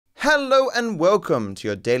Hello and welcome to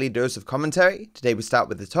your daily dose of commentary. Today we start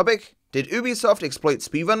with the topic, did Ubisoft exploit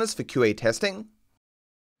speedrunners for QA testing?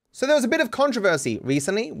 So there was a bit of controversy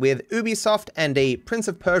recently with Ubisoft and a Prince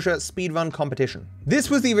of Persia speedrun competition.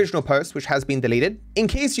 This was the original post, which has been deleted. In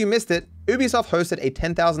case you missed it, Ubisoft hosted a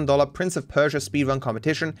 $10,000 Prince of Persia speedrun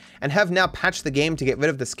competition and have now patched the game to get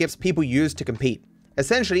rid of the skips people used to compete.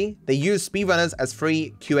 Essentially, they used speedrunners as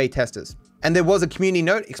free QA testers. And there was a community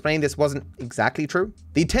note explaining this wasn't exactly true.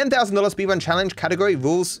 The $10,000 speedrun challenge category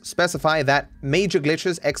rules specify that major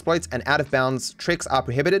glitches, exploits, and out-of-bounds tricks are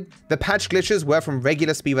prohibited. The patch glitches were from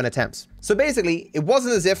regular speedrun attempts. So basically, it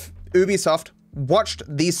wasn't as if Ubisoft watched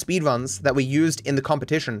these speedruns that were used in the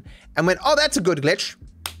competition and went, oh, that's a good glitch,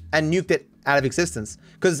 and nuked it out of existence,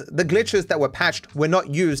 because the glitches that were patched were not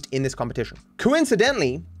used in this competition.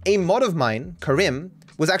 Coincidentally, a mod of mine, Karim,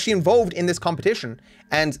 was actually involved in this competition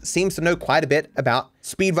and seems to know quite a bit about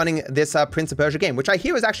speedrunning this Prince of Persia game, which I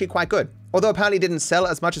hear is actually quite good. Although apparently didn't sell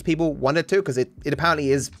as much as people wanted to, because it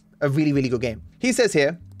apparently is a really, really good game. He says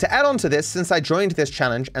here, to add on to this, since I joined this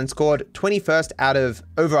challenge and scored 21st out of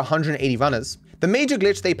over 180 runners, the major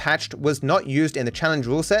glitch they patched was not used in the challenge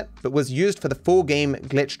rule set, but was used for the full game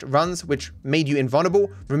glitched runs, which made you invulnerable,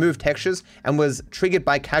 removed textures, and was triggered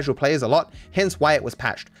by casual players a lot, hence why it was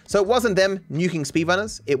patched. So it wasn't them nuking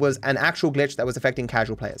speedrunners, it was an actual glitch that was affecting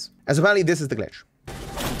casual players. And so apparently this is the glitch.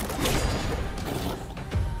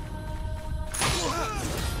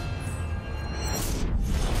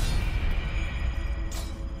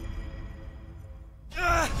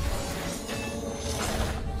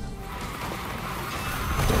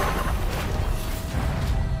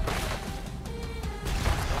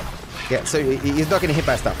 Yeah, so he's not getting hit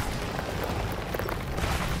by stuff.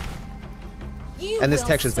 And this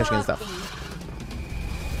texture's missing and stuff.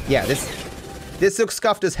 Yeah, this looks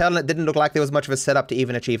scuffed as hell, and it didn't look like there was much of a setup to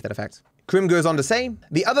even achieve that effect. Krim goes on to say,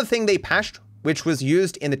 the other thing they patched, which was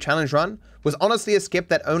used in the challenge run, was honestly a skip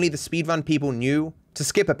that only the speedrun people knew. To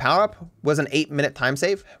skip a power-up was an 8-minute time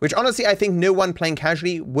save, which honestly I think no one playing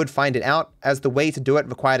casually would find it out, as the way to do it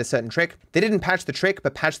required a certain trick. They didn't patch the trick,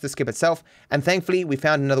 but patched the skip itself, and thankfully we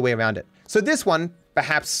found another way around it. So this one,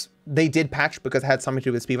 perhaps they did patch because it had something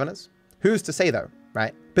to do with speedrunners. Who's to say though,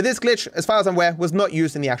 right? But this glitch, as far as I'm aware, was not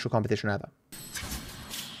used in the actual competition either.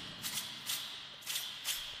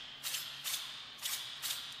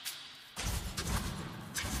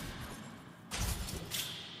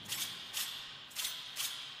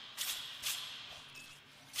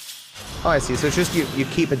 Oh, I see. So it's just you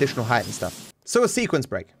keep additional height and stuff. So a sequence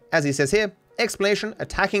break. As he says here, explanation,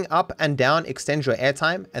 attacking up and down extends your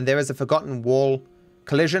airtime, and there is a forgotten wall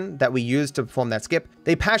collision that we used to perform that skip.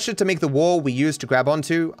 They patched it to make the wall we used to grab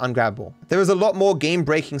onto ungrabbable. There was a lot more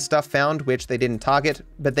game-breaking stuff found which they didn't target,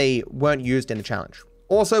 but they weren't used in the challenge.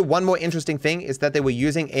 Also, one more interesting thing is that they were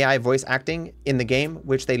using AI voice acting in the game,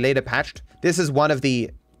 which they later patched. This is one of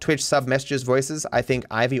the Twitch sub messages voices, I think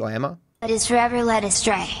Ivy or Emma. That is forever led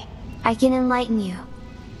astray. I can enlighten you,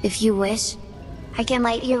 if you wish. I can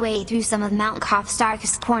light your way through some of Mount Koth's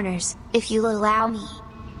darkest corners, if you'll allow me.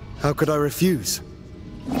 How could I refuse?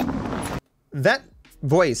 That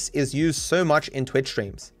voice is used so much in Twitch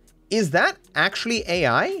streams. Is that actually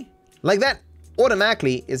AI? Like, that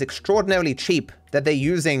automatically is extraordinarily cheap that they're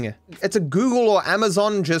using. It's a Google or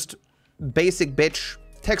Amazon just basic bitch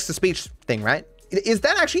text-to-speech thing, right? Is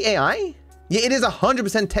that actually AI? Yeah, it is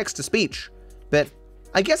 100% text-to-speech, but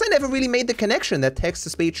I guess I never really made the connection that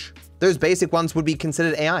text-to-speech, those basic ones, would be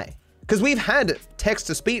considered AI. Because we've had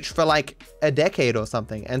text-to-speech for like a decade or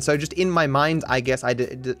something, and so just in my mind, I guess I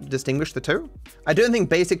distinguish the two. I don't think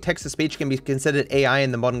basic text-to-speech can be considered AI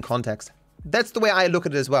in the modern context. That's the way I look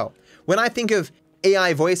at it as well. When I think of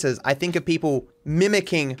AI voices, I think of people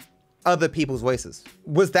mimicking other people's voices.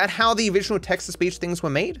 Was that how the original text-to-speech things were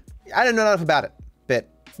made? I don't know enough about it, but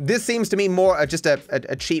this seems to me more just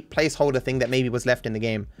a cheap placeholder thing that maybe was left in the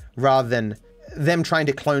game, rather than them trying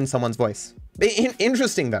to clone someone's voice.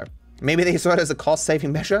 Interesting though. Maybe they saw it as a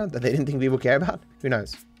cost-saving measure that they didn't think people care about? Who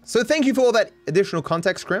knows? So thank you for all that additional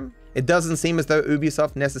context, Krim. It doesn't seem as though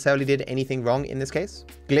Ubisoft necessarily did anything wrong in this case.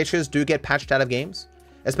 Glitches do get patched out of games,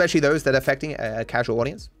 especially those that are affecting a casual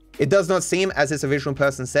audience. It does not seem, as this original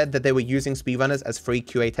person said, that they were using speedrunners as free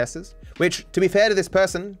QA testers, which, to be fair to this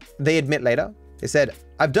person, they admit later. They said,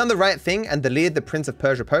 I've done the right thing and deleted the Prince of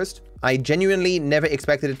Persia post. I genuinely never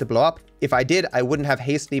expected it to blow up. If I did, I wouldn't have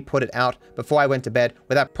hastily put it out before I went to bed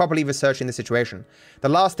without properly researching the situation. The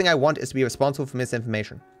last thing I want is to be responsible for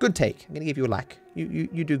misinformation. Good take. I'm gonna give you a like. You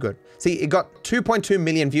do good. See, it got 2.2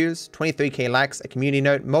 million views, 23k likes, a community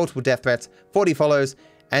note, multiple death threats, 40 follows,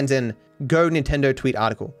 and an Go Nintendo tweet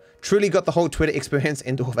article. truly got the whole Twitter experience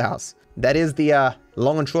in 12 hours. That is the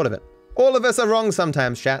long and short of it. All of us are wrong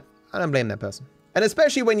sometimes, chat. I don't blame that person. And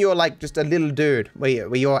especially when you're like just a little dude,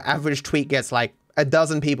 where your average tweet gets like a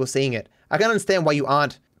dozen people seeing it. I can understand why you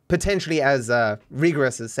aren't potentially as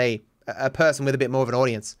rigorous as, say, a person with a bit more of an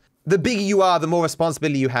audience. The bigger you are, the more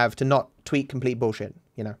responsibility you have to not tweet complete bullshit,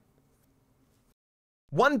 you know.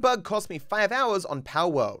 One bug cost me 5 hours on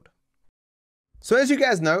Power World. So as you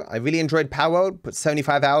guys know, I really enjoyed Power World, put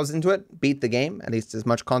 75 hours into it, beat the game, at least as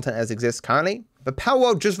much content as exists currently. But Power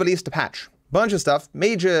World just released a patch. Bunch of stuff,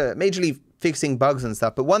 majorly fixing bugs and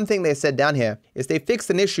stuff. But one thing they said down here is they fixed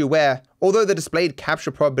an issue where, although the displayed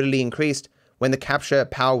capture probability increased when the capture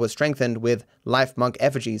power was strengthened with life monk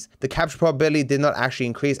effigies, the capture probability did not actually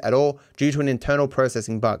increase at all due to an internal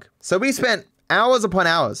processing bug. So we spent hours upon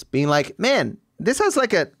hours being like, man, this has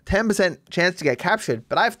like a 10% chance to get captured,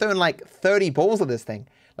 but I've thrown like 30 balls of this thing.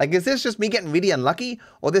 Like, is this just me getting really unlucky?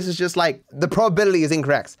 Or this is just like, the probability is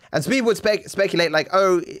incorrect? And so people would speculate like,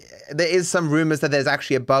 oh, there is some rumors that there's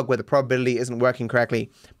actually a bug where the probability isn't working correctly.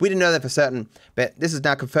 We didn't know that for certain, but this is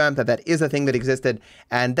now confirmed that that is a thing that existed.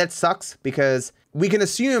 And that sucks because we can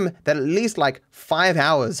assume that at least like 5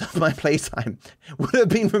 hours of my playtime would have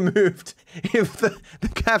been removed if the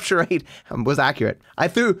capture rate was accurate. I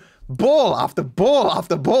threw ball after ball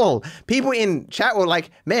after ball. People in chat were like,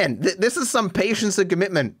 man, this is some patience and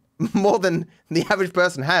commitment more than the average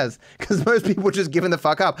person has, because most people are just giving the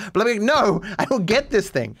fuck up. But I'm like, no, I don't get this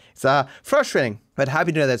thing. It's frustrating, but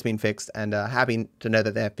happy to know that's been fixed, and happy to know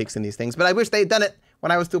that they're fixing these things. But I wish they'd done it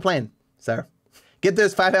when I was still playing. So get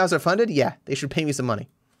those 5 hours refunded? Yeah, they should pay me some money.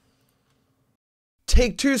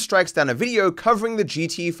 Take-Two strikes down a video covering the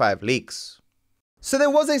GTA 5 leaks. So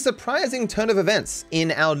there was a surprising turn of events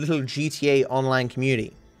in our little GTA online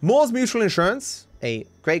community. Moore's Mutual Insurance, a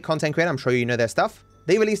great content creator, I'm sure you know their stuff,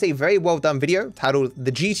 they released a very well done video titled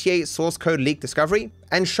The GTA Source Code Leak Discovery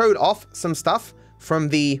and showed off some stuff from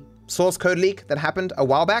the source code leak that happened a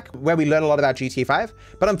while back where we learned a lot about GTA 5.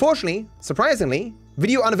 But unfortunately, surprisingly,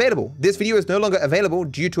 video unavailable. This video is no longer available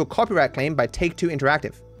due to a copyright claim by Take-Two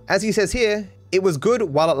Interactive. As he says here, it was good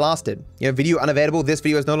while it lasted. You know, video unavailable. This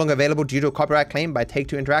video is no longer available due to a copyright claim by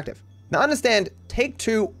Take-Two Interactive. Now understand,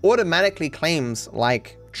 Take-Two automatically claims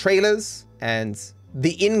like trailers and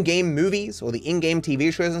the in-game movies or the in-game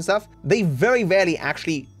TV shows and stuff. They very rarely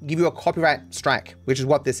actually give you a copyright strike, which is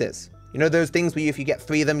what this is. You know, those things where if you get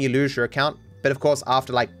 3 of them, you lose your account. But of course,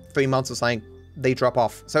 after like 3 months or something, they drop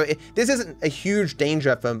off. So this isn't a huge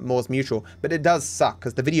danger for Moore's Mutual, but it does suck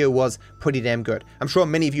because the video was pretty damn good. I'm sure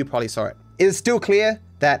many of you probably saw it. It is still clear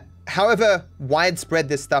that however widespread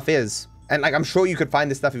this stuff is, and like I'm sure you could find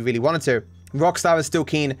this stuff if you really wanted to, Rockstar is still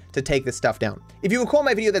keen to take this stuff down. If you recall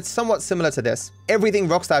my video that's somewhat similar to this, Everything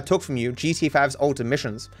Rockstar Took From You, GTA 5's Ultimate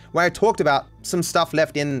Missions, where I talked about some stuff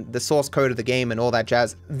left in the source code of the game and all that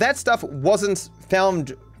jazz, that stuff wasn't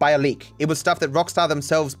found by a leak. It was stuff that Rockstar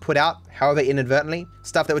themselves put out, however inadvertently,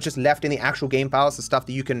 stuff that was just left in the actual game files, the stuff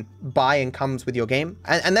that you can buy and comes with your game.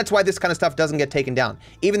 And that's why this kind of stuff doesn't get taken down.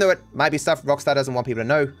 Even though it might be stuff Rockstar doesn't want people to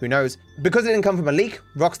know, who knows? Because it didn't come from a leak,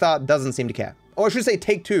 Rockstar doesn't seem to care. Or I should say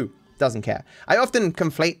Take-Two doesn't care. I often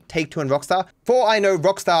conflate Take-Two and Rockstar. For all I know,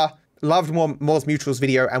 Rockstar loved Moore's Mutual's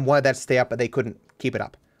video and wanted that to stay up, but they couldn't keep it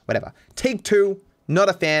up. Whatever. Take-Two, not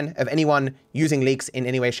a fan of anyone using leaks in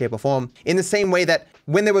any way, shape, or form. In the same way that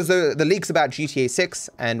when there was the leaks about GTA 6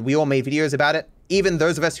 and we all made videos about it, even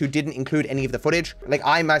those of us who didn't include any of the footage, like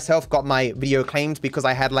I myself got my video claimed because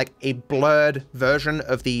I had like a blurred version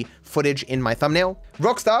of the footage in my thumbnail.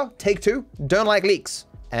 Rockstar, Take-Two, don't like leaks.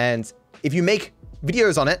 And if you make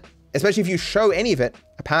videos on it, especially if you show any of it,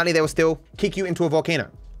 apparently they will still kick you into a volcano.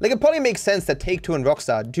 Like, it probably makes sense that Take-Two and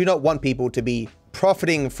Rockstar do not want people to be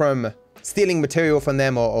profiting from stealing material from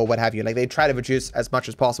them or what have you. Like, they try to reduce as much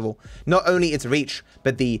as possible, not only its reach,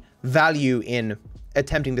 but the value in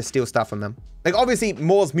attempting to steal stuff from them. Like, obviously,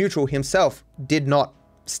 Moore's Mutual himself did not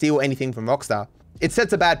steal anything from Rockstar. It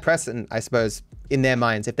sets a bad precedent, I suppose, in their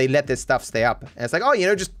minds if they let this stuff stay up. And it's like, oh, you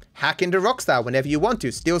know, just hack into Rockstar whenever you want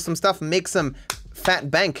to, steal some stuff and make some fat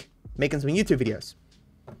bank making some YouTube videos.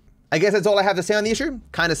 I guess that's all I have to say on the issue.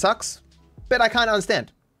 Kind of sucks, but I kind of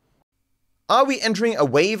understand. Are we entering a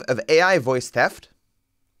wave of AI voice theft?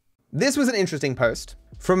 This was an interesting post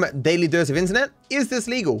from Daily Dose of Internet. Is this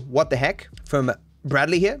legal? What the heck? From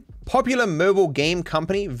Bradley here. Popular mobile game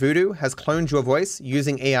company Voodoo has cloned your voice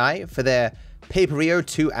using AI for their Paperio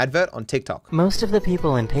 2 advert on TikTok. Most of the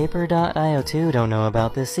people in Paper.io 2 don't know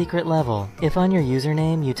about this secret level. If on your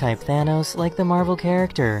username you type Thanos like the Marvel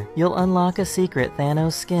character, you'll unlock a secret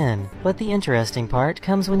Thanos skin. But the interesting part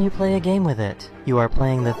comes when you play a game with it. You are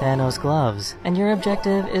playing the Thanos gloves, and your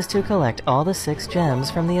objective is to collect all the 6 gems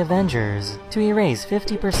from the Avengers to erase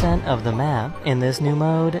 50% of the map. In this new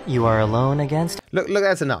mode, you are alone against— Look,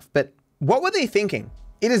 that's enough. But what were they thinking?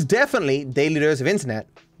 It is definitely daily dose of internet,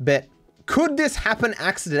 but could this happen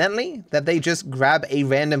accidentally? That they just grab a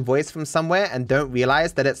random voice from somewhere and don't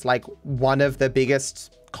realize that it's like one of the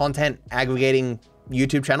biggest content aggregating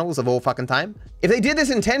YouTube channels of all fucking time? If they did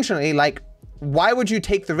this intentionally, like, why would you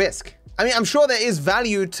take the risk? I mean, I'm sure there is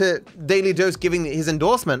value to Daily Dose giving his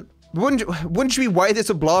endorsement. Wouldn't you be worried this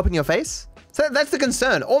would blow up in your face? So that's the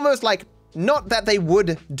concern. Almost like, not that they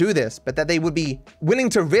would do this, but that they would be willing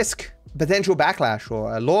to risk potential backlash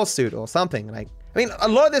or a lawsuit or something. Like, I mean, a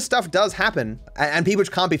lot of this stuff does happen, and people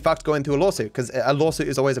just can't be fucked going through a lawsuit, because a lawsuit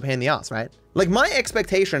is always a pain in the ass, right? Like, my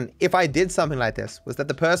expectation, if I did something like this, was that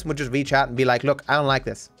the person would just reach out and be like, look, I don't like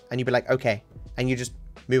this. And you'd be like, okay. And you just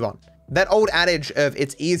move on. That old adage of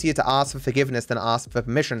it's easier to ask for forgiveness than ask for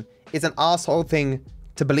permission is an asshole thing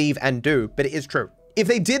to believe and do, but it is true. If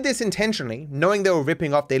they did this intentionally, knowing they were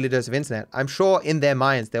ripping off Daily Dose of Internet, I'm sure in their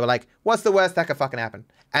minds, they were like, what's the worst that could fucking happen?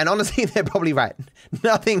 And honestly, they're probably right.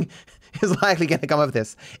 Nothing is likely going to come of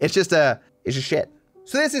this. It's just shit.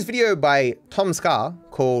 So there's this video by Tom Scar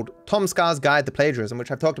called Tom Scar's Guide to Plagiarism, which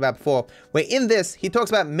I've talked about before, where in this, he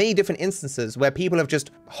talks about many different instances where people have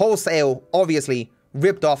just wholesale, obviously,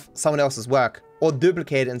 ripped off someone else's work or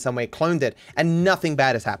duplicated in some way, cloned it, and nothing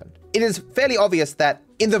bad has happened. It is fairly obvious that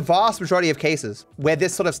in the vast majority of cases where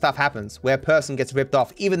this sort of stuff happens, where a person gets ripped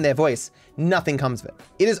off, even their voice, nothing comes of it.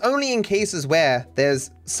 It is only in cases where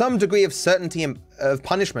there's some degree of certainty of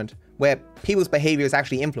punishment where people's behavior is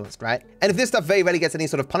actually influenced, right? And if this stuff very rarely gets any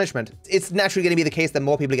sort of punishment, it's naturally going to be the case that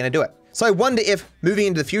more people are going to do it. So I wonder if, moving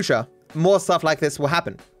into the future, more stuff like this will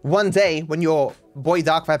happen. One day, when your boy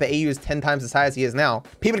Dark Viper AU is 10 times the size he is now,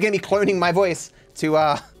 people are going to be cloning my voice to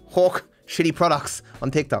hawk shitty products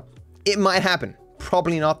on TikTok. It might happen.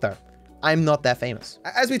 Probably not, though. I'm not that famous.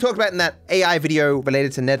 As we talked about in that AI video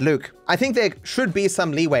related to Ned Luke, I think there should be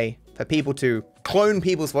some leeway for people to clone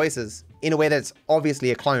people's voices in a way that's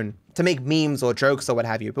obviously a clone, to make memes or jokes or what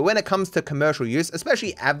have you. But when it comes to commercial use,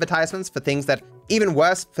 especially advertisements for things that, even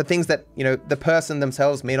worse, for things that, you know, the person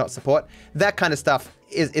themselves may not support, that kind of stuff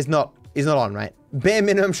is not on, right? Bare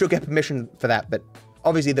minimum should get permission for that, but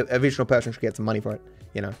obviously the original person should get some money for it,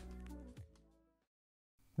 you know.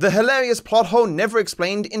 The hilarious plot hole never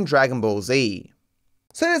explained in Dragon Ball Z.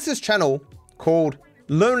 So there's this channel called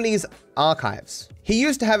Lonely's Archives. He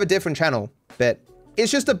used to have a different channel, but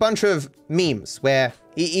it's just a bunch of memes where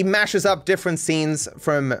he mashes up different scenes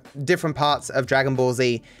from different parts of Dragon Ball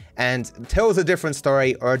Z and tells a different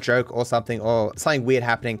story or a joke or something weird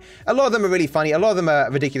happening. A lot of them are really funny. A lot of them are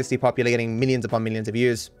ridiculously popular, getting millions upon millions of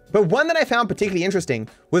views. But one that I found particularly interesting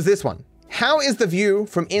was this one. How is the view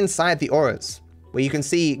from inside the auras? Where you can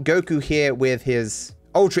see Goku here with his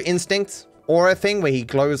Ultra Instinct aura thing where he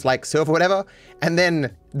glows like silver or whatever. And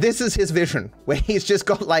then this is his vision where he's just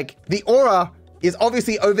got like the aura is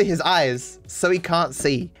obviously over his eyes, so he can't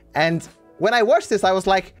see. And when I watched this, I was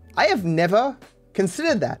like, I have never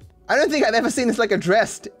considered that. I don't think I've ever seen this like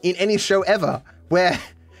addressed in any show ever, where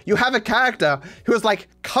you have a character who is like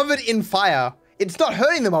covered in fire. It's not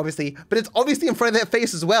hurting them, obviously, but it's obviously in front of their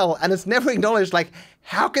face as well. And it's never acknowledged, like,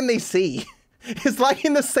 how can they see? It's like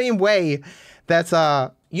in the same way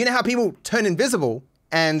that, you know how people turn invisible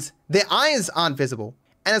and their eyes aren't visible.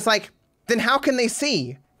 And it's like, then how can they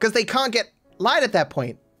see? Because they can't get light at that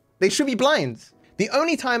point. They should be blind. The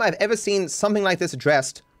only time I've ever seen something like this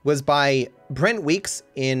addressed was by Brent Weeks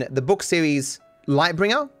in the book series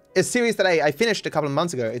Lightbringer, a series that I finished a couple of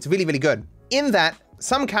months ago. It's really, really good. In that,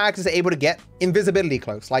 some characters are able to get invisibility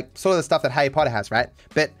cloaks, like sort of the stuff that Harry Potter has, right?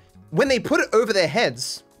 But when they put it over their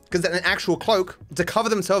heads, because it's an actual cloak to cover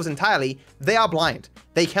themselves entirely, they are blind.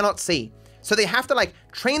 They cannot see. So they have to like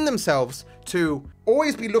train themselves to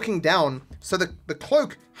always be looking down so the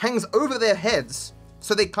cloak hangs over their heads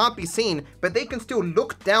so they can't be seen, but they can still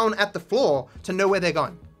look down at the floor to know where they're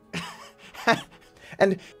going.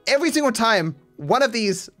 And every single time one of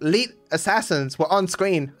these elite assassins were on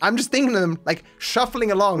screen, I'm just thinking of them like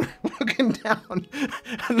shuffling along, looking down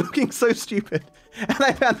and looking so stupid. And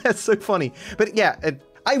I found that so funny. But yeah,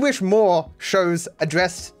 I wish more shows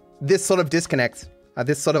addressed this sort of disconnect,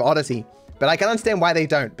 this sort of oddity. But I can understand why they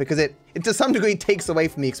don't, because it to some degree takes away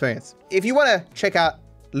from the experience. If you want to check out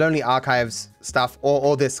Lonely Archives stuff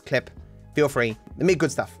or this clip, feel free. They make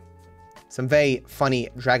good stuff. Some very funny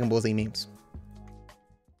Dragon Ball Z memes.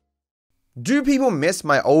 Do people miss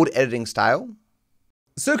my old editing style?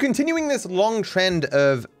 So continuing this long trend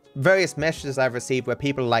of various messages I've received where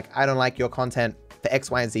people are like, I don't like your content for X,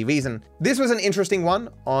 Y, and Z reason. This was an interesting one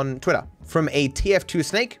on Twitter from a TF2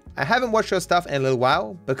 Snake. I haven't watched your stuff in a little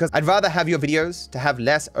while because I'd rather have your videos to have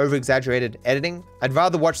less over-exaggerated editing. I'd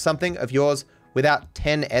rather watch something of yours without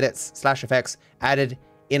 10 edits/effects added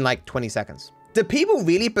in like 20 seconds. Do people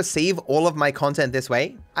really perceive all of my content this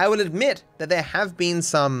way? I will admit that there have been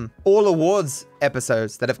some All Awards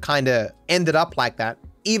episodes that have kind of ended up like that,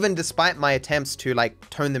 even despite my attempts to like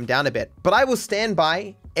tone them down a bit. But I will stand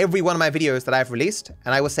by every one of my videos that I've released,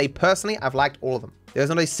 and I will say personally, I've liked all of them. There's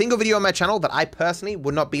not a single video on my channel that I personally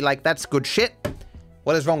would not be like, that's good shit.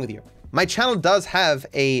 What is wrong with you? My channel does have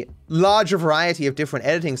a larger variety of different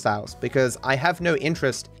editing styles because I have no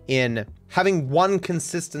interest in having one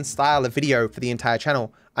consistent style of video for the entire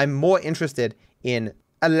channel. I'm more interested in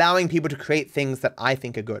allowing people to create things that I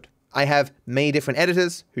think are good. I have many different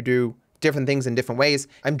editors who do different things in different ways.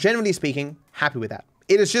 I'm generally speaking happy with that.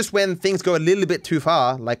 It is just when things go a little bit too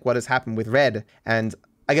far, like what has happened with Red, and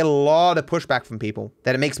I get a lot of pushback from people,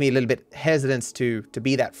 that it makes me a little bit hesitant to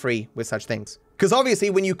be that free with such things. Because obviously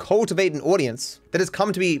when you cultivate an audience that has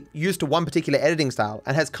come to be used to one particular editing style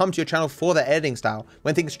and has come to your channel for that editing style,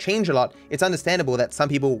 when things change a lot, it's understandable that some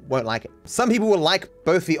people won't like it. Some people will like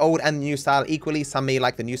both the old and the new style equally. Some may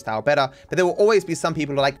like the new style better, but there will always be some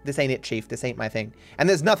people who are like, this ain't it, chief, this ain't my thing. And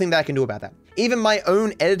there's nothing that I can do about that. Even my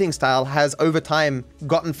own editing style has over time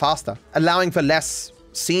gotten faster, allowing for less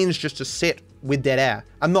scenes just to sit with dead air.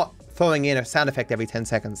 I'm not throwing in a sound effect every 10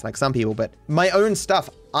 seconds like some people, but my own stuff,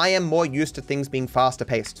 I am more used to things being faster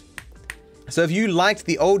paced. So if you liked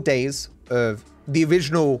the old days of the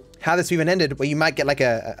original How This Even Ended, where you might get like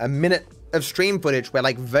a minute of stream footage where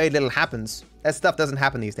like very little happens, that stuff doesn't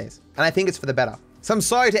happen these days. And I think it's for the better. So I'm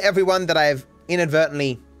sorry to everyone that I've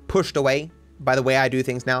inadvertently pushed away by the way I do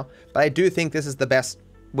things now, but I do think this is the best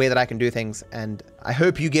way that I can do things. And I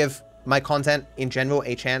hope you give my content in general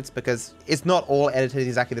a chance, because it's not all edited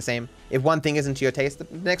exactly the same. If one thing isn't to your taste, the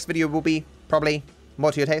next video will be probably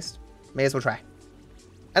more to your taste. May as well try.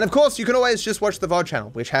 And of course, you can always just watch the VOD channel,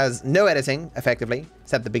 which has no editing, effectively,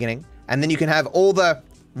 except the beginning. And then you can have all the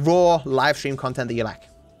raw live stream content that you like.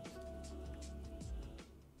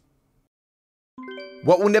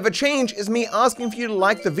 What will never change is me asking for you to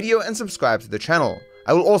like the video and subscribe to the channel.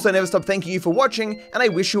 I will also never stop thanking you for watching, and I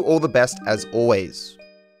wish you all the best as always.